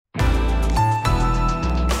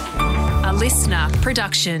listener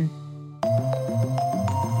production.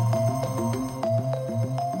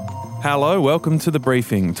 Hello, welcome to The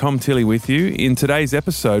Briefing. Tom Tilley with you. In today's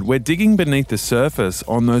episode, we're digging beneath the surface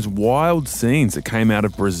on those wild scenes that came out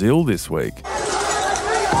of Brazil this week.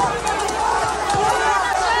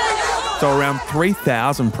 So around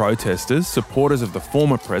 3,000 protesters, supporters of the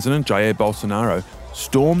former president, Jair Bolsonaro,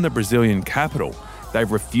 stormed the Brazilian capital. They've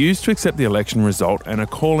refused to accept the election result and are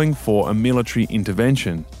calling for a military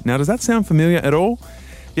intervention. Now, does that sound familiar at all?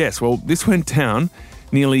 Yes, well, this went down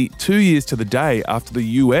nearly 2 years to the day after the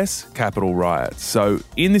US Capitol riots. So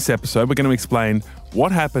in this episode, we're going to explain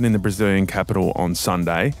what happened in the Brazilian capital on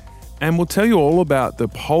Sunday, and we'll tell you all about the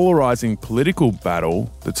polarising political battle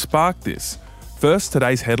that sparked this. First,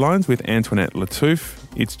 today's headlines with Antoinette Lattouf.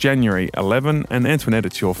 It's January 11, and Antoinette,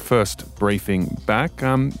 it's your first briefing back.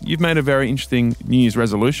 You've made a very interesting New Year's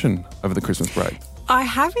resolution over the Christmas break. I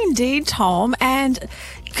have indeed, Tom, and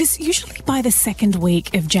because usually by the second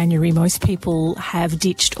week of January, most people have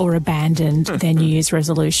ditched or abandoned their New Year's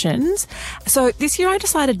resolutions. So this year I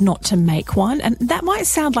decided not to make one, and that might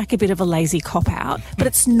sound like a bit of a lazy cop-out, but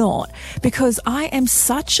it's not, because I am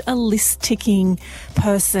such a list-ticking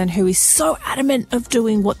person who is so adamant of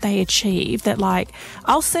doing what they achieve that,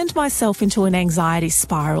 I'll send myself into an anxiety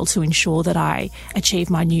spiral to ensure that I achieve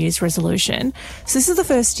my New Year's resolution. So this is the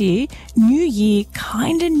first year. New year,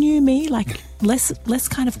 kind of new me, less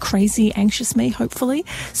kind of crazy, anxious me, hopefully.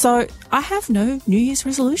 So I have no New Year's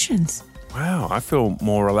resolutions. Wow, I feel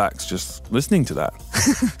more relaxed just listening to that.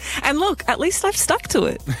 And look, at least I've stuck to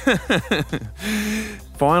it.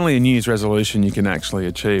 Finally, a New Year's resolution you can actually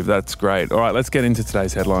achieve. That's great. All right, let's get into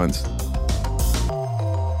today's headlines.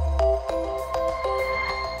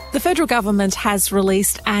 The federal government has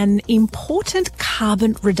released an important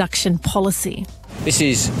carbon reduction policy. This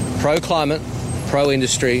is pro-climate,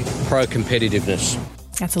 pro-industry, pro-competitiveness.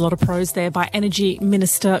 That's a lot of pros there by Energy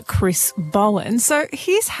Minister Chris Bowen. So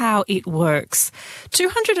here's how it works.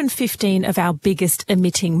 215 of our biggest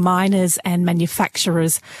emitting miners and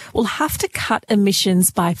manufacturers will have to cut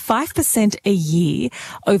emissions by 5% a year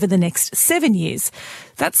over the next 7 years.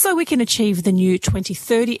 That's so we can achieve the new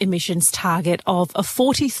 2030 emissions target of a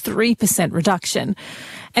 43% reduction.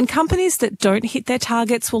 And companies that don't hit their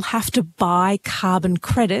targets will have to buy carbon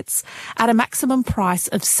credits at a maximum price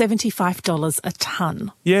of $75 a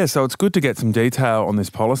tonne. Yeah, so it's good to get some detail on this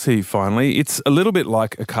policy finally. It's a little bit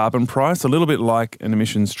like a carbon price, a little bit like an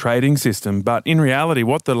emissions trading system, but in reality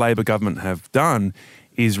what the Labor government have done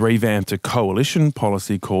is revamped a coalition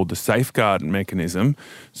policy called the Safeguard Mechanism.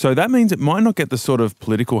 So that means it might not get the sort of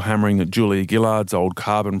political hammering that Julia Gillard's old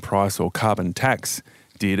carbon price or carbon tax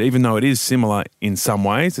did, even though it is similar in some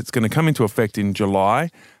ways. It's going to come into effect in July.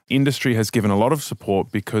 Industry has given a lot of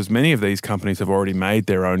support because many of these companies have already made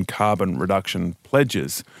their own carbon reduction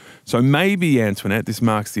pledges. So maybe, Antoinette, this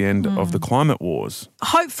marks the end of the climate wars.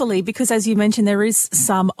 Hopefully, because as you mentioned, there is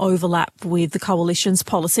some overlap with the coalition's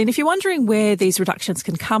policy. And if you're wondering where these reductions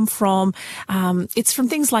can come from, it's from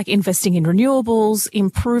things like investing in renewables,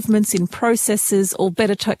 improvements in processes or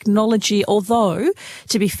better technology, although,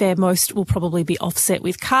 to be fair, most will probably be offset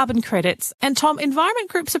with carbon credits. And Tom, environment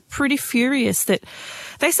groups are pretty furious that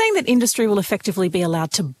they're saying that industry will effectively be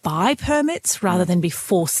allowed to buy permits rather than be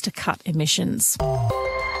forced to cut emissions.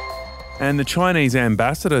 And the Chinese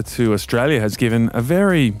ambassador to Australia has given a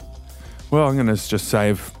very, I'm going to just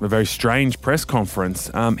say a very strange press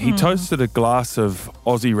conference. He toasted a glass of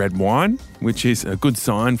Aussie red wine, which is a good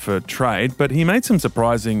sign for trade, but he made some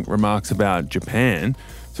surprising remarks about Japan.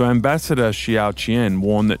 So Ambassador Xiao Qian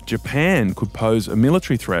warned that Japan could pose a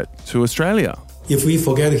military threat to Australia. If we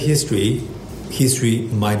forget history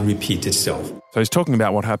might repeat itself. So he's talking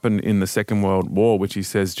about what happened in the Second World War, which he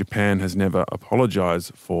says Japan has never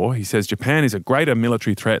apologised for. He says Japan is a greater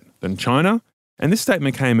military threat than China. And this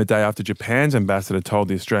statement came a day after Japan's ambassador told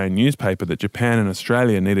the Australian newspaper that Japan and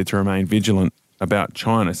Australia needed to remain vigilant about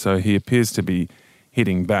China. So he appears to be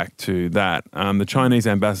hitting back to that. The Chinese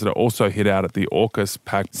ambassador also hit out at the AUKUS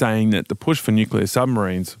pact, saying that the push for nuclear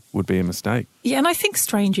submarines would be a mistake. Yeah, and I think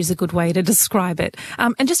strange is a good way to describe it.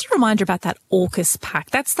 And just a reminder about that AUKUS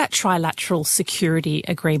pact. That's that trilateral security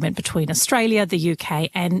agreement between Australia, the UK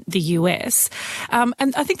and the US. And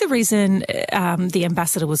I think the reason the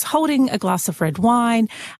ambassador was holding a glass of red wine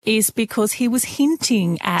is because he was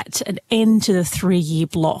hinting at an end to the 3-year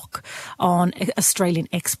block on Australian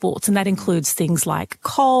exports. And that includes things like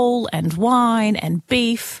coal and wine and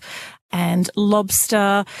beef. and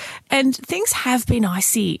lobster. And things have been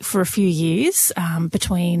icy for a few years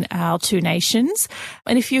between our two nations.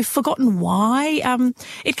 And if you've forgotten why,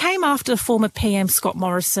 it came after former PM Scott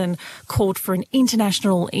Morrison called for an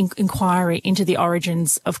international inquiry into the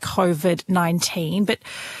origins of COVID-19. But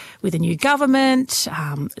with a new government,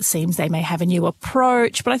 it seems they may have a new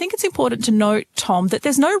approach. But I think it's important to note, Tom, that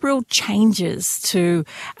there's no real changes to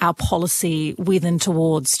our policy with and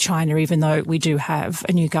towards China, even though we do have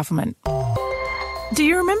a new government. Do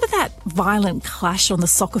you remember that violent clash on the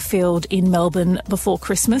soccer field in Melbourne before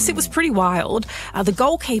Christmas? It was pretty wild. The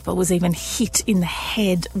goalkeeper was even hit in the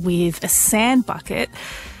head with a sand bucket.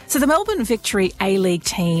 So the Melbourne Victory A-League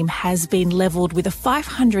team has been levelled with a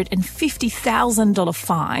 $550,000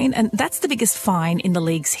 fine, and that's the biggest fine in the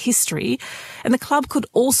league's history. And the club could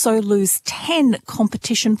also lose 10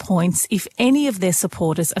 competition points if any of their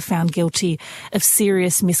supporters are found guilty of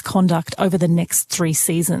serious misconduct over the next 3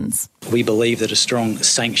 seasons. We believe that a strong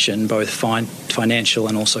sanction, both financial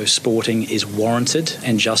and also sporting, is warranted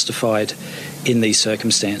and justified in these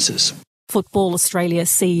circumstances. Football Australia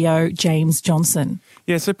CEO James Johnson.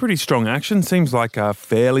 Yeah, so pretty strong action. Seems like a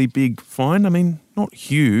fairly big fine. I mean, not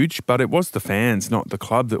huge, but it was the fans, not the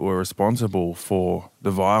club, that were responsible for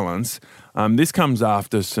the violence. This comes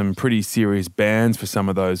after some pretty serious bans for some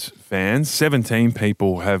of those fans. 17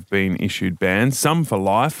 people have been issued bans, some for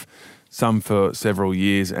life, some for several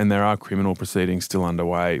years, and there are criminal proceedings still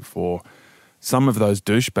underway for some of those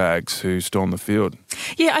douchebags who stormed the field.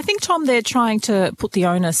 Yeah, I think, Tom, they're trying to put the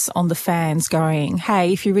onus on the fans going,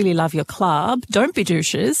 hey, if you really love your club, don't be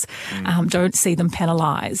douches, don't see them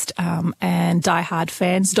penalised. And diehard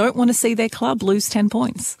fans don't want to see their club lose 10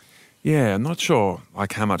 points. Yeah, I'm not sure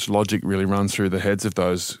how much logic really runs through the heads of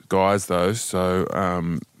those guys, though. So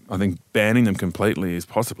I think banning them completely is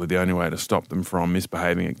possibly the only way to stop them from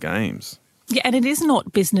misbehaving at games. Yeah, and it is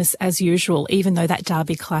not business as usual, even though that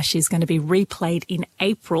derby clash is going to be replayed in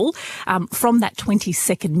April. From that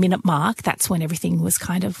 22nd minute mark, that's when everything was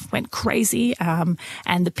went crazy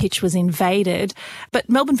and the pitch was invaded. But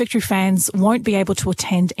Melbourne Victory fans won't be able to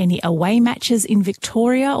attend any away matches in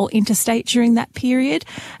Victoria or interstate during that period,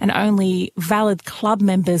 and only valid club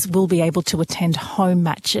members will be able to attend home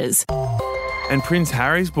matches. And Prince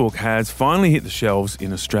Harry's book has finally hit the shelves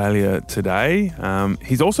in Australia today.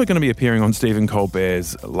 He's also going to be appearing on Stephen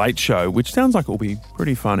Colbert's Late Show, which sounds like it will be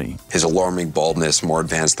pretty funny. His alarming baldness, more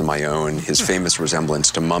advanced than my own. His famous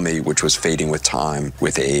resemblance to Mummy, which was fading with time,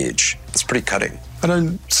 with age. It's pretty cutting. I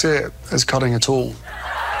don't see it as cutting at all.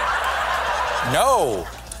 No,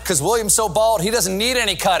 because William's so bald, he doesn't need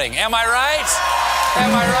any cutting. Am I right?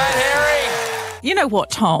 Am I right, Harry? You know what,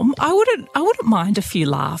 Tom? I wouldn't mind a few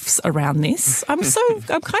laughs around this. I'm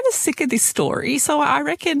kind of sick of this story. So I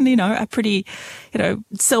reckon, a pretty,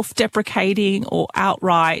 self-deprecating or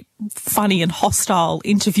outright funny and hostile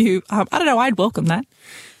interview. I don't know. I'd welcome that.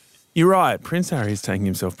 You're right. Prince Harry is taking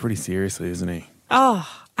himself pretty seriously, isn't he? Oh,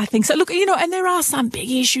 I think so. Look, and there are some big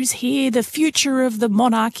issues here. The future of the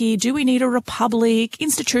monarchy. Do we need a republic?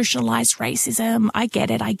 Institutionalised racism. I get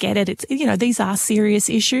it. It's, these are serious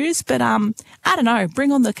issues, but I don't know.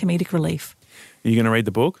 Bring on the comedic relief. Are you going to read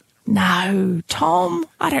the book? No, Tom,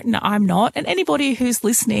 I don't know. I'm not. And anybody who's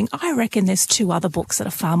listening, I reckon there's 2 other books that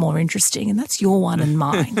are far more interesting, and that's your one and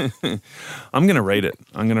mine. I'm going to read it.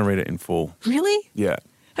 I'm going to read it in full. Really? Yeah.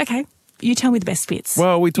 Okay. You tell me the best bits.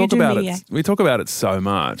 Well, we talk about it. We talk about it so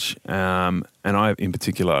much, and I, in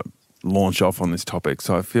particular, launch off on this topic.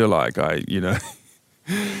 So I feel like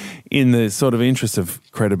in the sort of interest of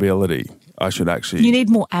credibility, I should actually. You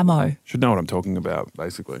need more ammo. Should know what I'm talking about,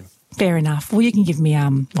 basically. Fair enough. Well, you can give me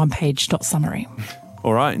one-page summary.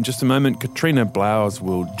 All right. In just a moment, Katrina Blowers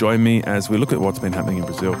will join me as we look at what's been happening in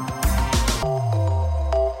Brazil.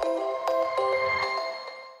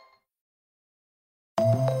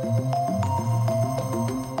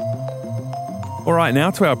 All right, now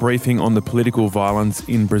to our briefing on the political violence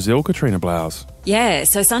in Brazil. Katrina Blowers. Yeah,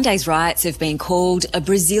 so Sunday's riots have been called a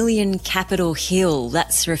Brazilian Capitol Hill.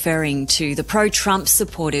 That's referring to the pro-Trump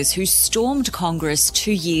supporters who stormed Congress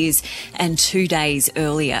 2 years and 2 days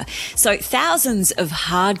earlier. So thousands of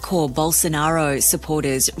hardcore Bolsonaro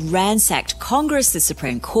supporters ransacked Congress, the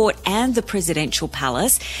Supreme Court and the presidential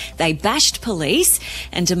palace. They bashed police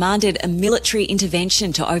and demanded a military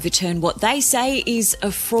intervention to overturn what they say is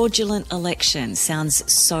a fraudulent election.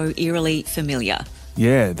 Sounds so eerily familiar.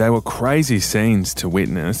 Yeah, they were crazy scenes to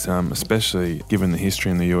witness, especially given the history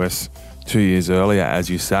in the US 2 years earlier, as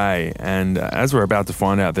you say. And as we're about to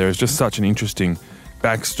find out, there is just such an interesting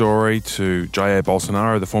backstory to Jair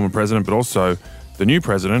Bolsonaro, the former president, but also the new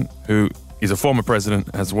president, who is a former president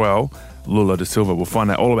as well, Lula da Silva. We'll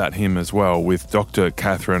find out all about him as well with Dr.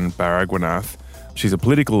 Catherine Baragwanath. She's a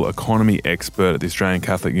political economy expert at the Australian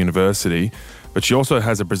Catholic University, but she also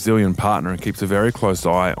has a Brazilian partner and keeps a very close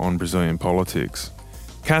eye on Brazilian politics.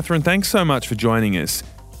 Catherine, thanks so much for joining us.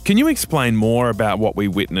 Can you explain more about what we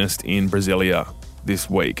witnessed in Brasilia this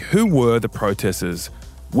week? Who were the protesters?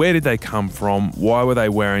 Where did they come from? Why were they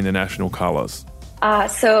wearing the national colours?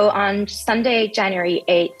 So on Sunday, January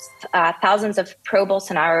 8th, thousands of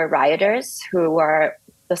pro-Bolsonaro rioters, who were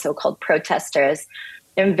the so-called protesters,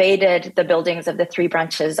 invaded the buildings of the three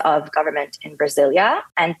branches of government in Brasilia.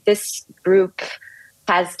 And this group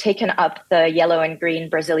has taken up the yellow and green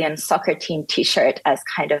Brazilian soccer team T-shirt as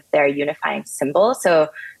kind of their unifying symbol. So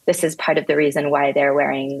this is part of the reason why they're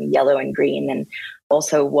wearing yellow and green and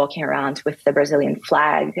also walking around with the Brazilian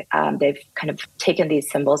flag. They've kind of taken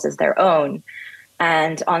these symbols as their own.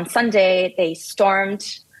 And on Sunday, they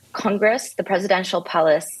stormed Congress, the presidential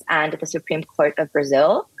palace, and the Supreme Court of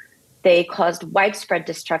Brazil. They caused widespread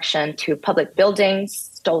destruction to public buildings,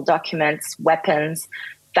 stole documents, weapons,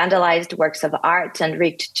 vandalized works of art, and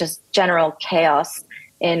wreaked just general chaos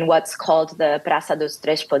in what's called the Praça dos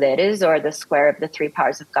Três Poderes, or the Square of the Three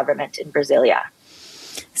Powers of Government in Brasilia.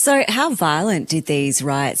 So how violent did these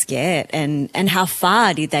riots get, and how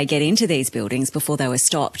far did they get into these buildings before they were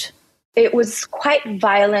stopped? It was quite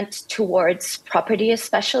violent towards property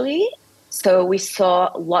especially. So we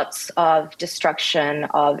saw lots of destruction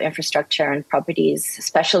of infrastructure and properties,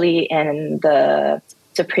 especially in the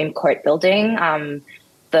Supreme Court building.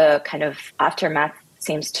 The kind of aftermath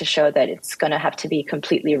seems to show that it's going to have to be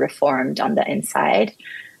completely reformed on the inside.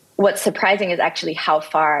 What's surprising is actually how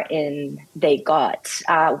far in they got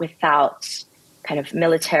without kind of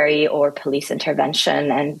military or police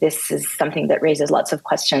intervention. And this is something that raises lots of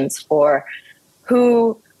questions for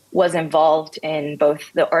who was involved in both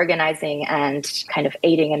the organizing and kind of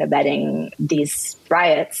aiding and abetting these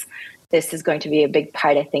riots. This is going to be a big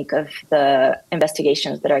part, I think, of the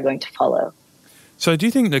investigations that are going to follow. So do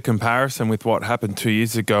you think the comparison with what happened 2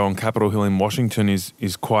 years ago on Capitol Hill in Washington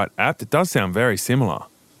is quite apt? It does sound very similar.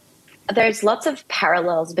 There's lots of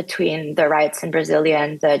parallels between the riots in Brasilia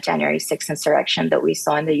and the January 6th insurrection that we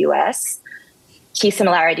saw in the US. Key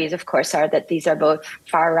similarities, of course, are that these are both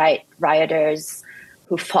far-right rioters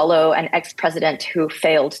who follow an ex-president who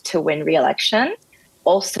failed to win re-election.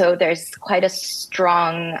 Also, there's quite a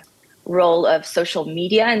strong role of social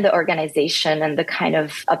media in the organization and the kind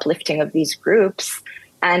of uplifting of these groups.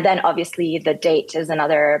 And then obviously the date is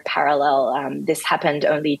another parallel. This happened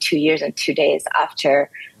only 2 years and 2 days after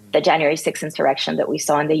the January 6th insurrection that we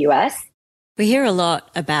saw in the US. We hear a lot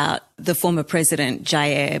about the former president,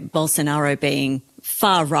 Jair Bolsonaro, being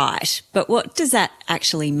far right, but what does that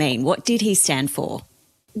actually mean? What did he stand for?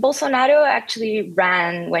 Bolsonaro actually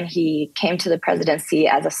ran when he came to the presidency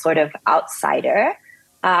as a sort of outsider,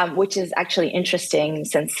 which is actually interesting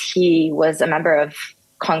since he was a member of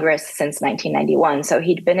Congress since 1991. So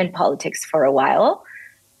he'd been in politics for a while.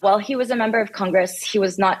 While he was a member of Congress, he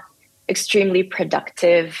was not extremely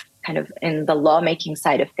productive kind of in the lawmaking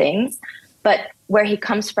side of things. But where he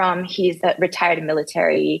comes from, he's a retired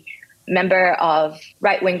military member of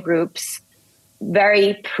right-wing groups,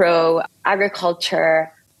 very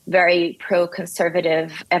pro-agriculture, very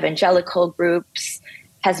pro-conservative evangelical groups,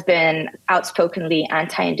 has been outspokenly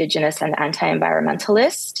anti-Indigenous and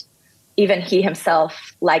anti-environmentalist. Even he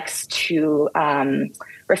himself likes to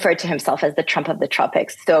refer to himself as the Trump of the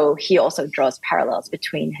tropics. So he also draws parallels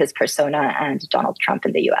between his persona and Donald Trump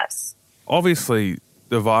in the US. Obviously,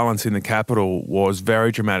 the violence in the Capitol was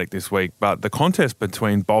very dramatic this week, but the contest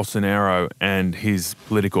between Bolsonaro and his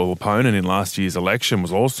political opponent in last year's election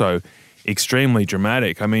was also extremely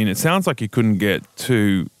dramatic. I mean, it sounds like you couldn't get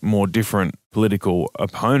two more different political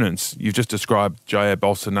opponents. You've just described Jair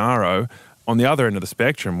Bolsonaro. On the other end of the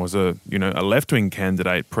spectrum was a left-wing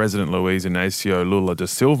candidate, President Luiz Inácio Lula da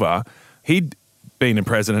Silva. He'd been a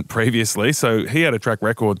president previously, so he had a track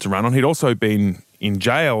record to run on. He'd also been in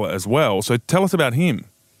jail as well. So tell us about him.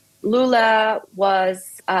 Lula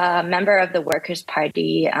was a member of the Workers'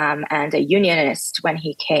 Party and a unionist when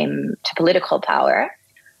he came to political power.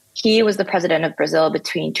 He was the president of Brazil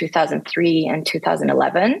between 2003 and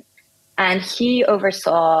 2011, and he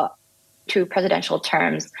oversaw two presidential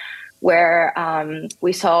terms where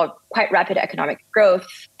we saw quite rapid economic growth,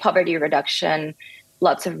 poverty reduction,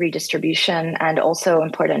 lots of redistribution, and also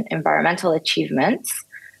important environmental achievements.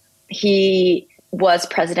 He was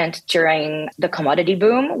president during the commodity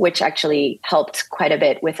boom, which actually helped quite a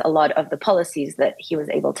bit with a lot of the policies that he was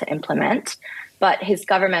able to implement. But his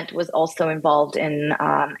government was also involved in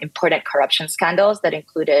important corruption scandals that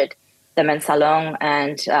included the Mensalon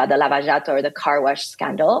and the Lava Jato, or the car wash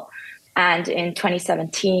scandal. And in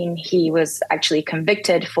 2017, he was actually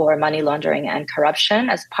convicted for money laundering and corruption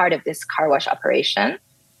as part of this car wash operation.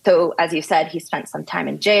 So, as you said, he spent some time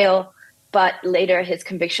in jail, but later his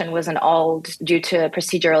conviction was annulled due to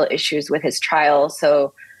procedural issues with his trial.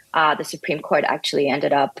 So the Supreme Court actually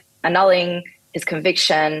ended up annulling his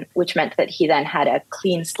conviction, which meant that he then had a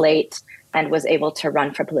clean slate and was able to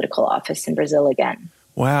run for political office in Brazil again.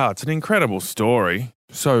 Wow, it's an incredible story.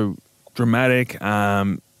 So dramatic,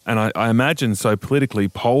 and I imagine so politically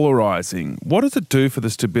polarising. What does it do for the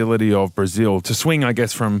stability of Brazil to swing, I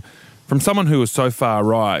guess, from someone who is so far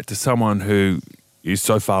right to someone who is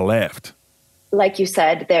so far left? Like you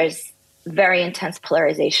said, there's very intense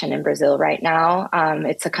polarization in Brazil right now.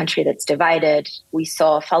 It's a country that's divided. We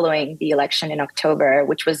saw following the election in October,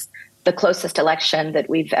 which was the closest election that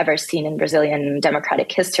we've ever seen in Brazilian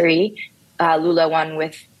democratic history. Lula won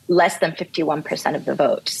with less than 51% of the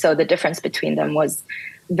vote. So the difference between them was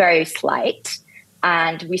very slight.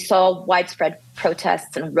 And we saw widespread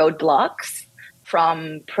protests and roadblocks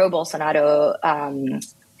from pro-Bolsonaro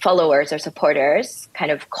followers or supporters,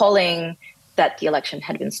 kind of calling that the election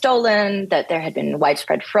had been stolen, that there had been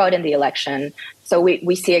widespread fraud in the election. So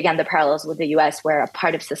we see again the parallels with the US, where a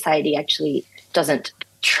part of society actually doesn't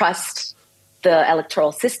trust the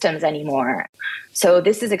electoral systems anymore. So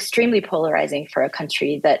this is extremely polarizing for a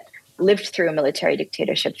country that lived through a military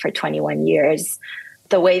dictatorship for 21 years.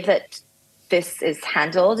 The way that this is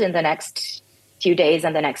handled in the next few days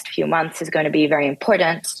and the next few months is going to be very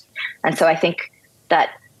important. And so I think that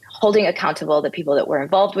holding accountable the people that were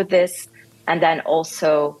involved with this, and then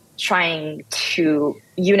also trying to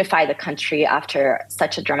unify the country after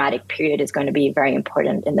such a dramatic period is going to be very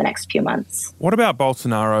important in the next few months. What about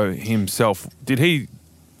Bolsonaro himself? Did he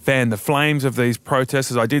fan the flames of these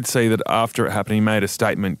protesters? I did see that after it happened, he made a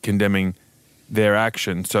statement condemning their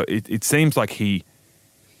action. So it seems like he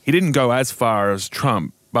didn't go as far as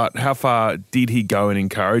Trump, but how far did he go in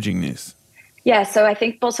encouraging this? Yeah, so I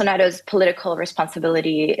think Bolsonaro's political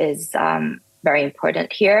responsibility is very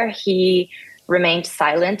important here. He remained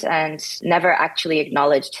silent and never actually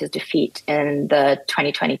acknowledged his defeat in the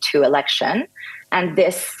 2022 election. And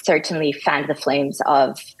this certainly fanned the flames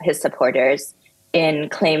of his supporters in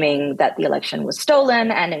claiming that the election was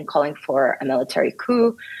stolen and in calling for a military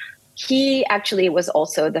coup. He actually was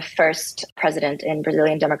also the first president in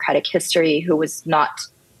Brazilian democratic history who was not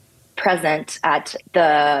present at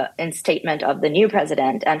the instatement of the new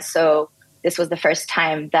president. And so this was the first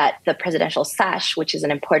time that the presidential sash, which is an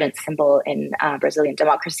important symbol in Brazilian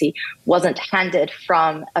democracy, wasn't handed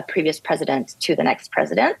from a previous president to the next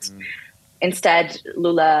president. Instead,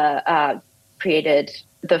 Lula created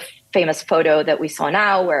the famous photo that we saw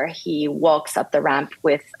now, where he walks up the ramp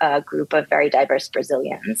with a group of very diverse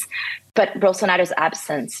Brazilians. But Bolsonaro's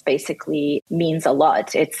absence basically means a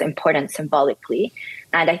lot. It's important symbolically.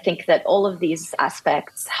 And I think that all of these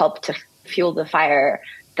aspects help to fuel the fire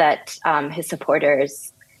that his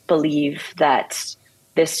supporters believe that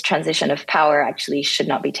this transition of power actually should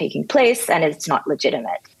not be taking place and it's not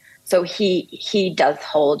legitimate. So he does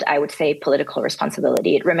hold, I would say, political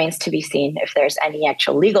responsibility. It remains to be seen if there's any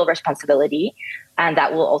actual legal responsibility, and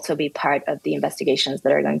that will also be part of the investigations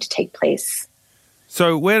that are going to take place.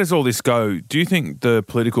 So where does all this go? Do you think the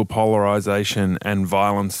political polarisation and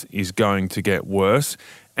violence is going to get worse?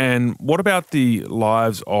 And what about the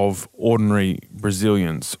lives of ordinary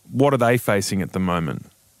Brazilians? What are they facing at the moment?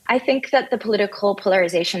 I think that the political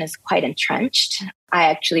polarization is quite entrenched. I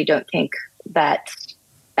actually don't think that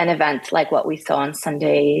an event like what we saw on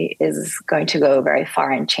Sunday is going to go very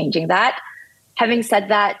far in changing that. Having said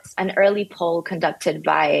that, an early poll conducted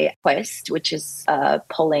by Quest, which is a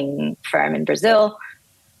polling firm in Brazil,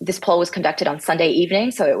 this poll was conducted on Sunday evening,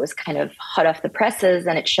 so it was kind of hot off the presses,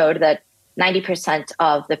 and it showed that 90%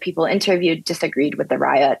 of the people interviewed disagreed with the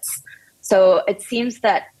riots. So it seems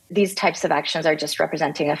that these types of actions are just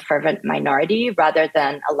representing a fervent minority rather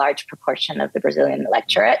than a large proportion of the Brazilian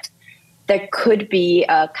electorate. There could be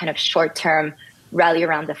a kind of short-term rally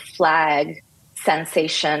around the flag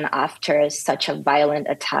sensation after such a violent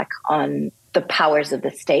attack on the powers of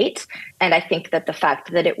the state. And I think that the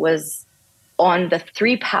fact that it was on the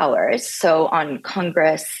three powers, so on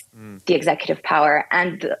Congress, the executive power,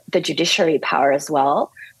 and the judiciary power as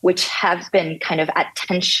well, which have been kind of at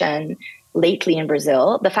tension lately in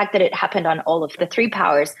Brazil, the fact that it happened on all of the three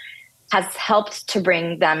powers has helped to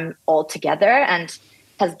bring them all together and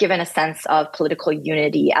has given a sense of political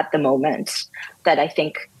unity at the moment that I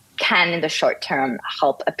think can, in the short term,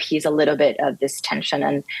 help appease a little bit of this tension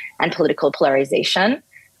and political polarization.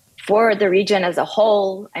 For the region as a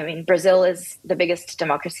whole, I mean, Brazil is the biggest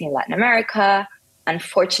democracy in Latin America.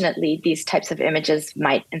 Unfortunately, these types of images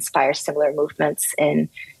might inspire similar movements in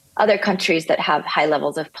other countries that have high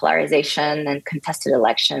levels of polarization and contested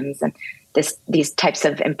elections, and these types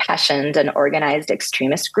of impassioned and organized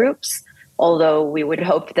extremist groups. Although we would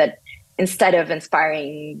hope that instead of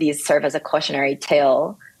inspiring, these serve as a cautionary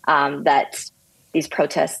tale, that these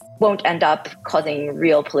protests won't end up causing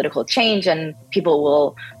real political change and people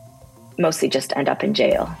will mostly just end up in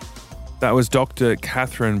jail. That was Dr.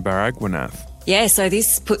 Catherine Baragwanath. Yeah, so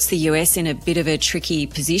this puts the US in a bit of a tricky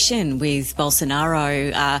position with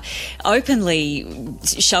Bolsonaro openly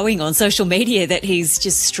showing on social media that he's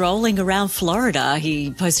just strolling around Florida.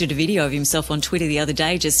 He posted a video of himself on Twitter the other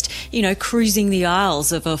day just, cruising the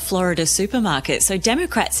aisles of a Florida supermarket. So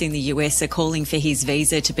Democrats in the US are calling for his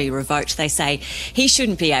visa to be revoked. They say he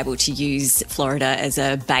shouldn't be able to use Florida as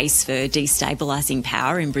a base for destabilising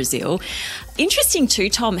power in Brazil. Interesting too,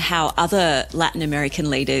 Tom, how other Latin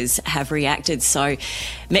American leaders have reacted. So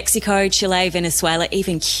Mexico, Chile, Venezuela,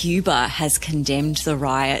 even Cuba has condemned the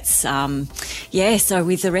riots. So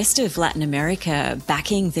with the rest of Latin America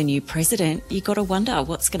backing the new president, you got to wonder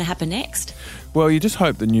what's going to happen next. Well, you just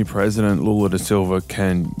hope the new president, Lula da Silva,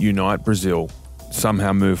 can unite Brazil,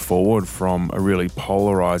 somehow move forward from a really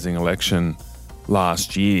polarising election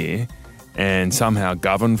last year and somehow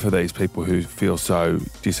govern for these people who feel so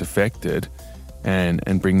disaffected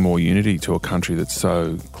and bring more unity to a country that's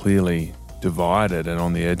so clearly divided and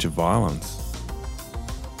on the edge of violence.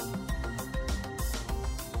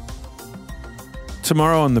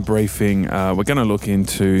 Tomorrow on The Briefing, we're going to look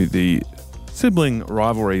into the sibling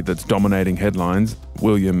rivalry that's dominating headlines,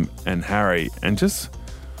 William and Harry, and just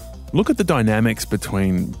look at the dynamics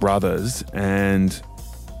between brothers and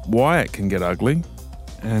why it can get ugly,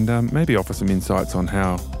 and maybe offer some insights on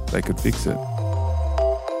how they could fix it.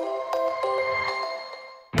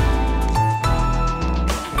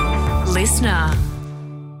 Listener.